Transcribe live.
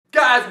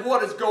guys,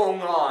 what is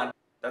going on?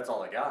 That's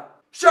all I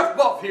got. Chef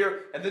Buff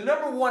here, and the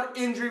number one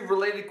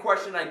injury-related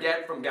question I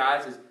get from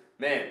guys is,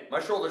 man, my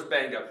shoulder's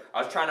banged up.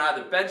 I was trying to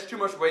either bench too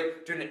much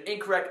weight, doing an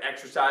incorrect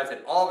exercise,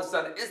 and all of a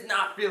sudden, it's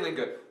not feeling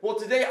good. Well,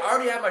 today, I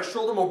already have my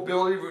shoulder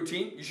mobility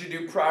routine you should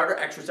do prior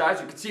to exercise.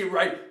 You can see it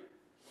right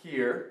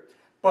here.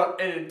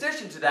 But in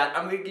addition to that,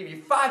 I'm going to give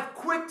you 5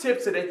 quick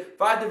tips today,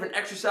 5 different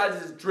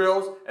exercises,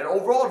 drills, and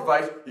overall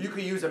advice you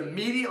can use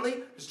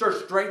immediately to start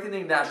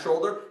strengthening that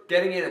shoulder,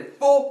 getting it in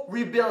full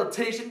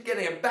rehabilitation,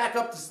 getting it back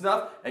up to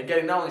snuff, and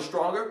getting not only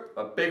stronger,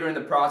 but bigger in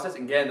the process,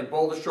 and getting the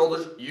boulder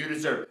shoulders you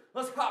deserve.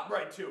 Let's hop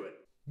right to it.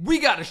 We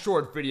got a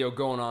short video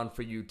going on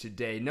for you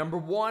today. Number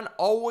 1,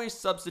 always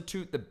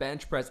substitute the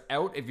bench press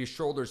out if your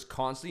shoulder's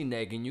constantly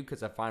nagging you,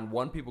 because I find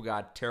people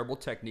got terrible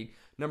technique.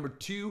 Number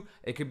 2,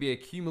 it could be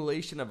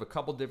accumulation of a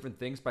couple different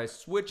things. By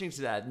switching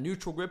to that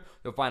neutral grip,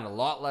 you'll find a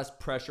lot less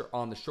pressure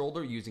on the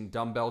shoulder using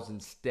dumbbells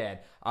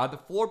instead. The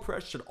floor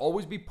press should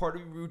always be part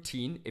of your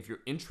routine if you're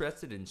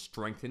interested in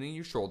strengthening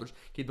your shoulders.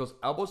 Keep those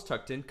elbows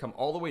tucked in, come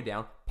all the way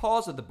down,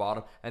 pause at the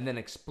bottom, and then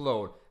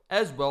explode.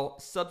 As well,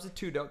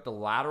 substitute out the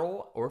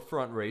lateral or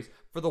front raise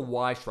for the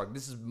Y shrug.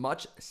 This is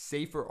much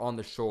safer on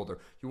the shoulder.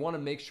 You want to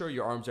make sure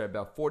your arms are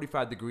about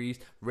 45 degrees,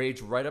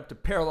 raise right up to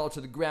parallel to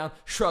the ground,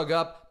 shrug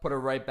up, put it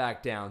right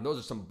back down. Those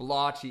are some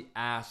blotchy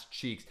ass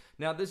cheeks.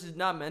 Now, this is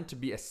not meant to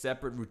be a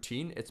separate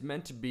routine. It's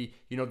meant to be,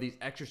 these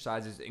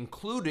exercises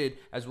included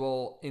as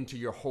well into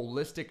your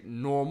holistic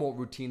normal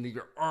routine that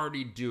you're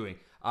already doing.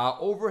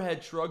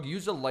 Overhead shrug,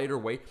 use a lighter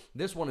weight.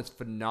 This one is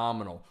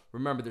phenomenal.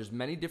 Remember, there's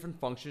many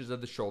different functions of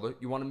the shoulder.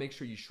 You want to make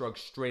sure you shrug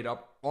straight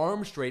up,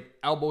 arm straight,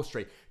 elbow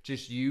straight.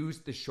 Just use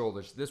the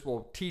shoulders. This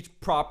will teach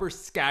proper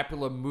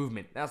scapular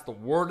movement. That's the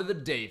word of the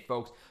day,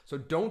 folks. So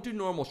don't do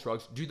normal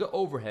shrugs. Do the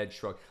overhead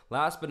shrug.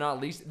 Last but not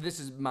least,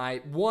 this is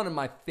one of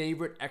my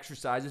favorite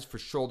exercises for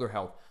shoulder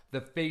health, the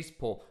face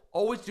pull.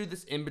 Always do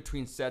this in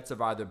between sets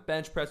of either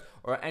bench press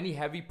or any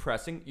heavy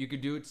pressing. You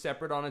could do it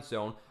separate on its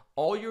own.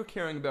 All you're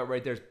caring about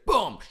right there is,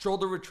 boom,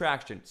 shoulder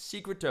retraction.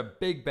 Secret to a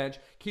big bench,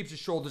 keeps your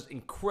shoulders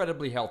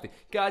incredibly healthy.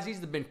 Guys, these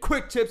have been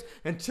quick tips.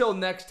 Until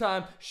next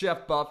time,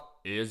 Chef Buff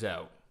is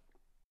out.